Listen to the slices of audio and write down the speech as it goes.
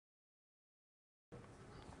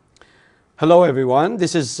Hello everyone,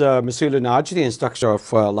 this is Monsieur Nadj, the instructor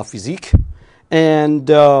of La Physique, and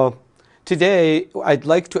today I'd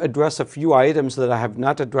like to address a few items that I have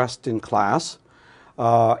not addressed in class.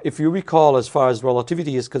 If you recall, as far as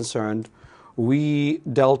relativity is concerned, we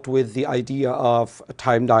dealt with the idea of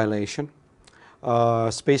time dilation,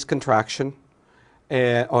 space contraction,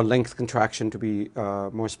 or length contraction to be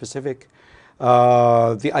more specific,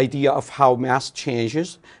 the idea of how mass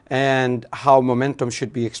changes and how momentum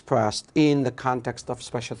should be expressed in the context of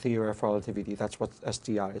special theory of relativity. That's what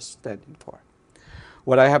STI is standing for.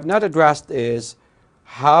 What I have not addressed is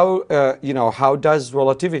how, how does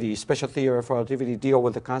relativity, special theory of relativity, deal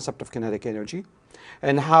with the concept of kinetic energy,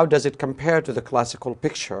 and how does it compare to the classical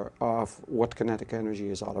picture of what kinetic energy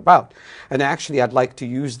is all about. And actually, I'd like to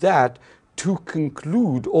use that to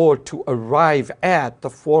conclude or to arrive at the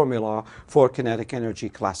formula for kinetic energy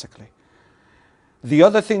classically. The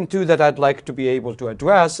other thing too that I'd like to be able to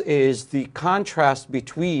address is the contrast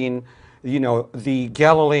between, the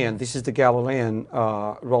Galilean, this is the Galilean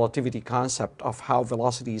relativity concept of how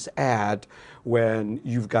velocities add when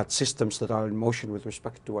you've got systems that are in motion with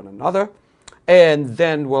respect to one another. And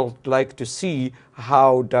then we'll like to see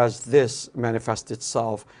how does this manifest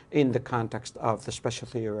itself in the context of the special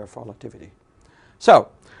theory of relativity. So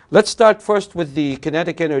let's start first with the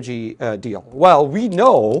kinetic energy deal. Well, we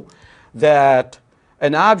know that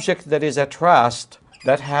an object that is at rest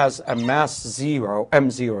that has a mass zero,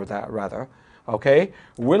 m0 okay,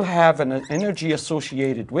 will have an energy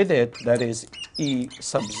associated with it that is E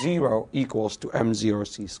sub 0 equals to m0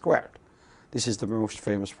 c squared. This is the most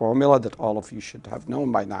famous formula that all of you should have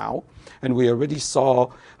known by now. And we already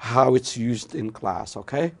saw how it's used in class,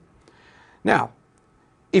 okay? Now,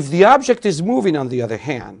 if the object is moving, on the other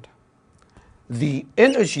hand, the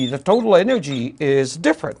energy, the total energy is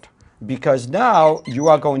different, because now you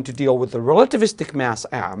are going to deal with the relativistic mass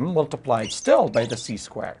m multiplied still by the c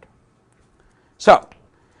squared. So,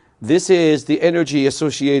 this is the energy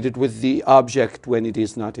associated with the object when it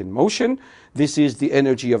is not in motion. This is the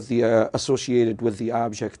energy of the associated with the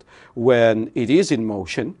object when it is in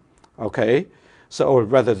motion, okay? So, or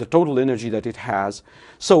rather the total energy that it has.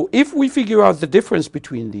 So if we figure out the difference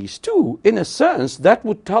between these two, in a sense, that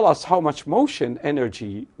would tell us how much motion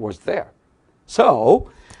energy was there.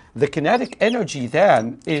 So the kinetic energy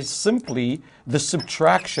then is simply the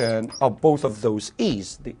subtraction of both of those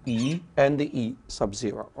E's, the E and the E sub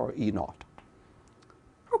 0, or E naught.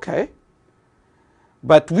 Okay.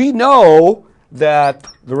 But we know that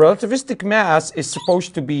the relativistic mass is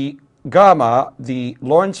supposed to be gamma, the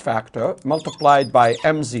Lorentz factor, multiplied by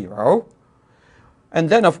m0. And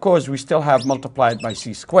then, of course, we still have multiplied by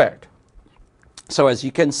c squared. So as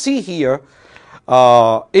you can see here,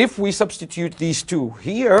 if we substitute these two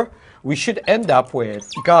here, we should end up with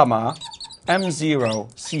gamma m0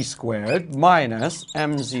 c squared minus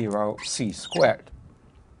m0 c squared.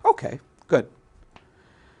 Okay, good.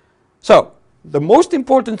 So the most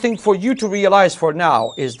important thing for you to realize for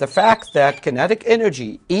now is the fact that kinetic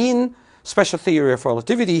energy in special theory of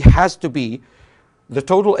relativity has to be the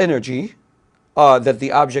total energy that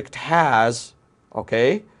the object has,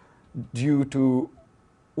 okay, due to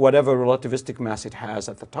whatever relativistic mass it has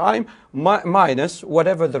at the time, minus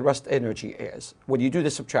whatever the rest energy is. When you do the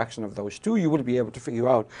subtraction of those two, you will be able to figure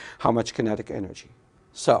out how much kinetic energy.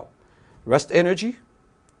 So, rest energy,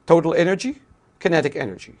 total energy, kinetic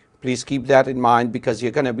energy. Please keep that in mind because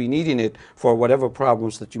you're going to be needing it for whatever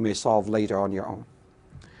problems that you may solve later on your own.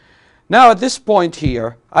 Now at this point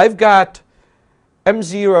here, I've got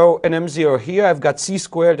m0 and m0 here. I've got c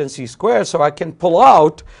squared and c squared, so I can pull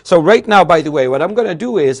out. So right now, by the way, what I'm going to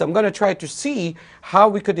do is I'm going to try to see how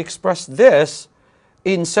we could express this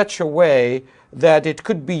in such a way that it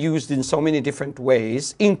could be used in so many different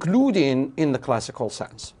ways, including in the classical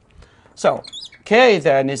sense. So k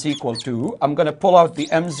then is equal to, I'm going to pull out the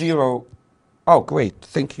m0. Oh, great.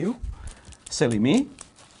 Thank you. Silly me.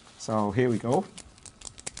 So here we go.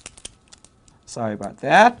 Sorry about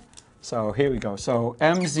that. So here we go. So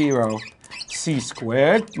m0 c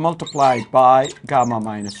squared multiplied by gamma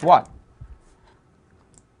minus 1.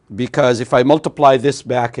 Because if I multiply this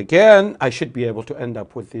back again, I should be able to end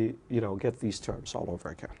up with the, get these terms all over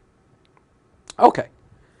again. Okay.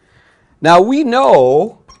 Now we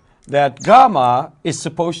know that gamma is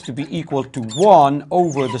supposed to be equal to 1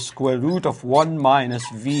 over the square root of 1 minus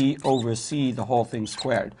v over c, the whole thing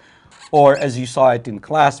squared. Or as you saw it in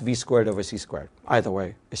class, v squared over c squared. Either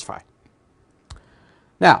way is fine.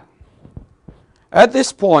 Now, at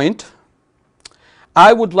this point,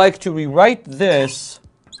 I would like to rewrite this,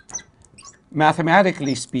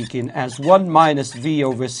 mathematically speaking, as 1 minus v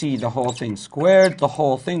over c, the whole thing squared, the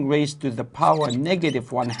whole thing raised to the power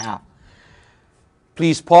negative 1/2.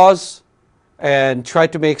 please pause and try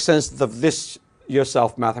to make sense of this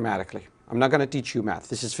yourself mathematically. I'm not going to teach you math.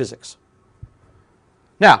 This is physics.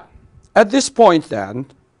 Now, at this point then,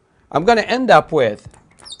 I'm going to end up with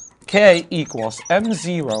k equals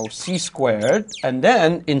m0 c squared, and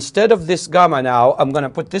then instead of this gamma now, I'm going to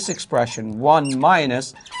put this expression 1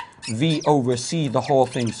 minus v over c, the whole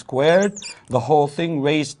thing squared, the whole thing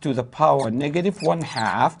raised to the power negative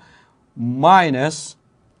 1/2 minus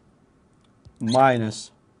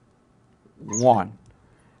 1.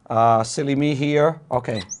 Silly me here.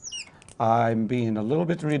 Okay, I'm being a little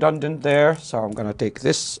bit redundant there, so I'm going to take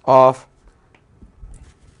this off.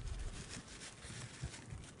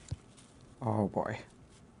 Oh boy.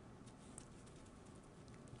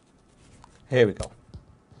 Here we go.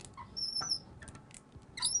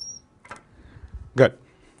 Good.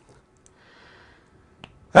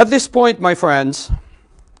 At this point, my friends,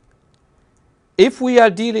 if we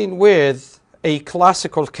are dealing with a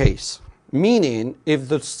classical case, meaning if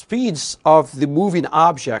the speeds of the moving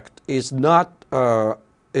object the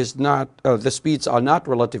speeds are not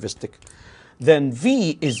relativistic, then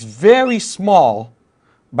v is very small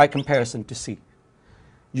by comparison to c.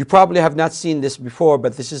 You probably have not seen this before,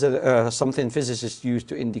 but this is something physicists use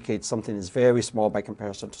to indicate something is very small by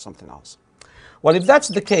comparison to something else. Well, if that's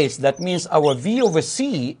the case, that means our v over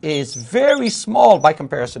c is very small by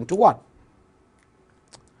comparison to 1.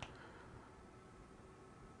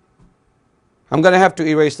 I'm going to have to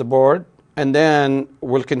erase the board, and then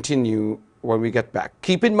we'll continue when we get back.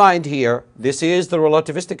 Keep in mind here, this is the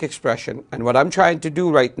relativistic expression, and what I'm trying to do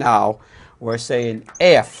right now, we're saying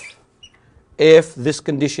if this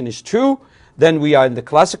condition is true, then we are in the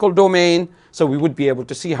classical domain, so we would be able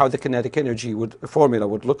to see how the kinetic energy formula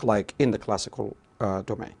would look like in the classical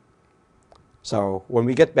domain. So when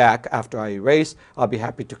we get back, after I erase, I'll be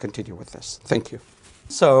happy to continue with this. Thank you.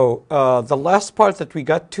 So the last part that we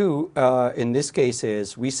got to in this case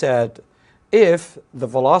is we said if the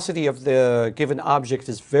velocity of the given object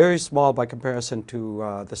is very small by comparison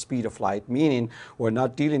to the speed of light, meaning we're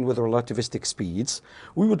not dealing with relativistic speeds,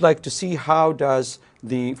 we would like to see how does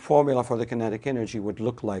the formula for the kinetic energy would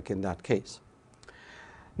look like in that case.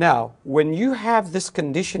 Now, when you have this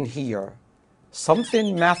condition here,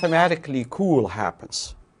 something mathematically cool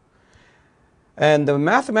happens. And the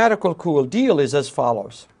mathematical cool deal is as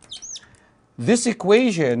follows. This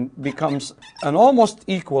equation becomes an almost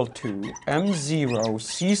equal to m0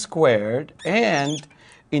 c squared, and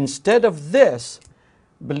instead of this,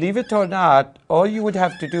 believe it or not, all you would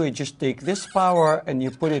have to do is just take this power and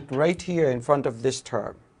you put it right here in front of this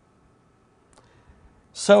term.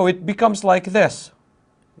 So it becomes like this.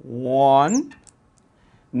 1,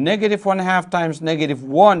 negative 1/2 times negative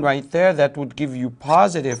 1 right there, that would give you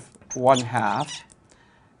positive 1/2,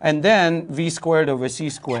 and then v squared over c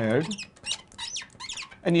squared,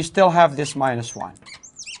 and you still have this minus 1.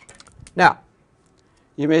 Now,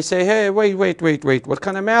 you may say, hey, wait, what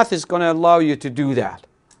kind of math is going to allow you to do that?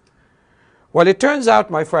 Well, it turns out,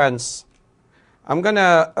 my friends, I'm going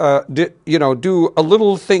to do a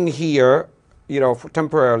little thing here,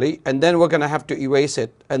 temporarily, and then we're going to have to erase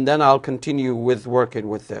it, and then I'll continue with working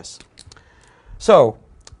with this. So,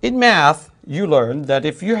 in math, you learned that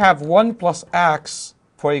if you have 1 plus x,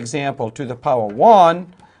 for example, to the power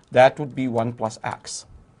 1, that would be 1 plus x.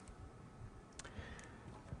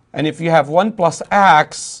 And if you have 1 plus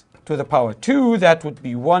x to the power 2, that would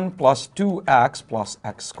be 1 plus 2x plus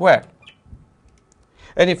x squared.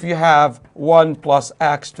 And if you have 1 plus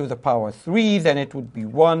x to the power 3, then it would be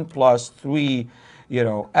 1 plus 3,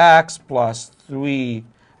 x plus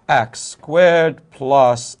 3x squared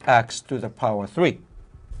plus x to the power 3.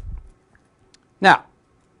 Now,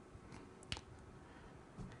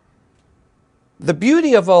 the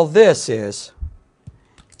beauty of all this is,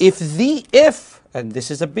 and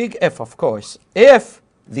this is a big if, of course, if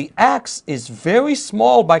the x is very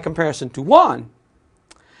small by comparison to 1,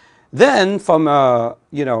 then from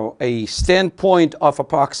a standpoint of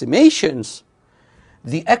approximations,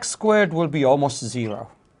 the x squared will be almost 0.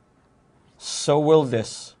 So will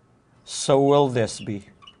this. So will this be.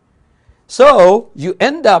 So you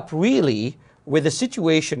end up really with a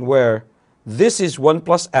situation where this is 1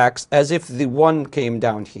 plus x, as if the 1 came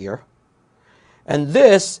down here. And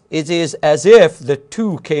this, it is as if the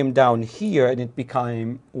 2 came down here and it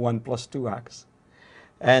became 1 plus 2x.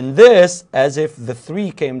 And this, as if the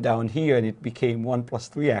 3 came down here and it became 1 plus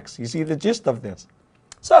 3x. You see the gist of this?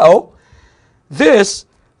 So, this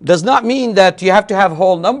does not mean that you have to have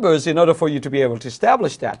whole numbers in order for you to be able to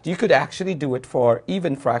establish that. You could actually do it for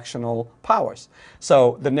even fractional powers.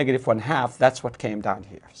 So, the negative 1/2, that's what came down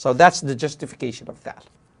here. So, that's the justification of that.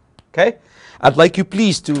 Okay? I'd like you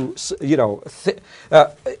please to,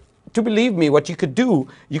 to believe me, what you could do,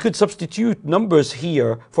 you could substitute numbers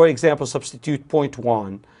here. For example, substitute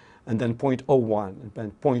 0.1 and then 0.01 and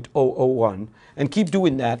then 0.001 and keep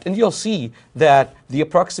doing that. And you'll see that the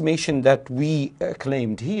approximation that we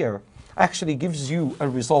claimed here actually gives you a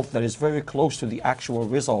result that is very close to the actual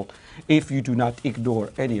result if you do not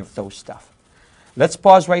ignore any of those stuff. Let's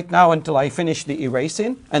pause right now until I finish the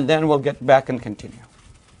erasing, and then we'll get back and continue.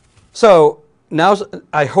 So now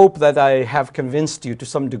I hope that I have convinced you to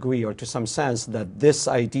some degree or to some sense that this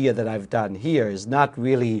idea that I've done here is not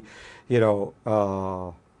really,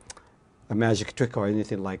 a magic trick or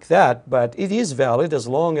anything like that, but it is valid as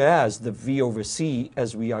long as the V over C,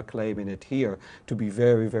 as we are claiming it here, to be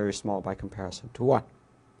very, very small by comparison to 1.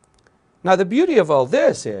 Now the beauty of all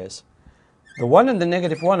this is the 1 and the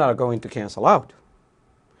negative 1 are going to cancel out.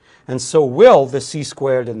 And so will the C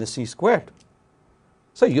squared and the C squared.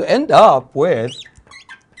 So you end up with,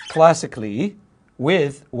 classically,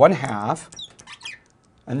 with 1/2,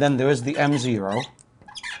 and then there is the M0,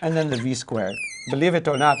 and then the V squared. Believe it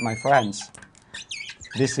or not, my friends,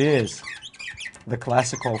 this is the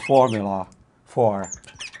classical formula for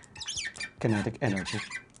kinetic energy.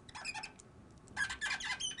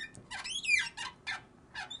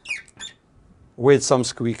 With some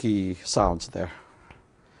squeaky sounds there.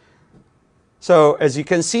 So as you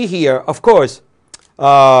can see here, of course,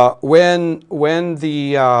 when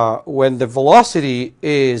the velocity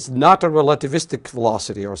is not a relativistic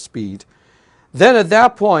velocity or speed, then at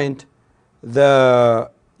that point, the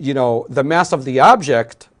mass of the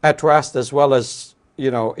object at rest as well as,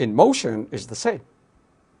 in motion is the same.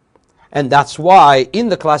 And that's why in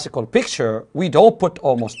the classical picture, we don't put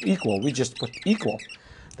almost equal, we just put equal.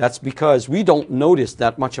 That's because we don't notice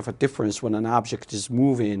that much of a difference when an object is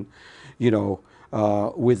moving,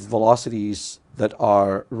 with velocities that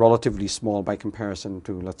are relatively small by comparison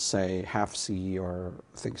to, let's say, half c or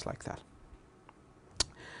things like that.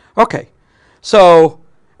 Okay, so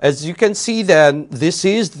as you can see then, this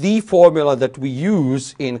is the formula that we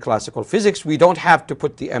use in classical physics. We don't have to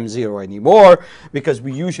put the M0 anymore because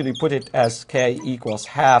we usually put it as K equals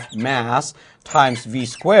half mass times V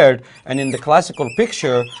squared. And in the classical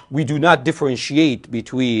picture, we do not differentiate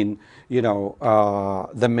between,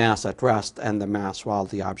 the mass at rest and the mass while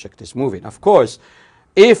the object is moving. Of course,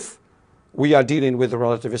 if we are dealing with the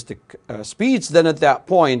relativistic speeds, then at that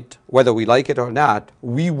point, whether we like it or not,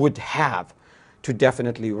 we would have to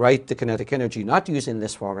definitely write the kinetic energy, not using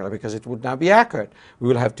this formula because it would not be accurate. We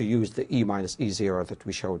will have to use the E minus E0 that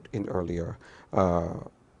we showed in earlier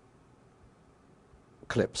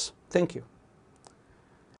clips. Thank you.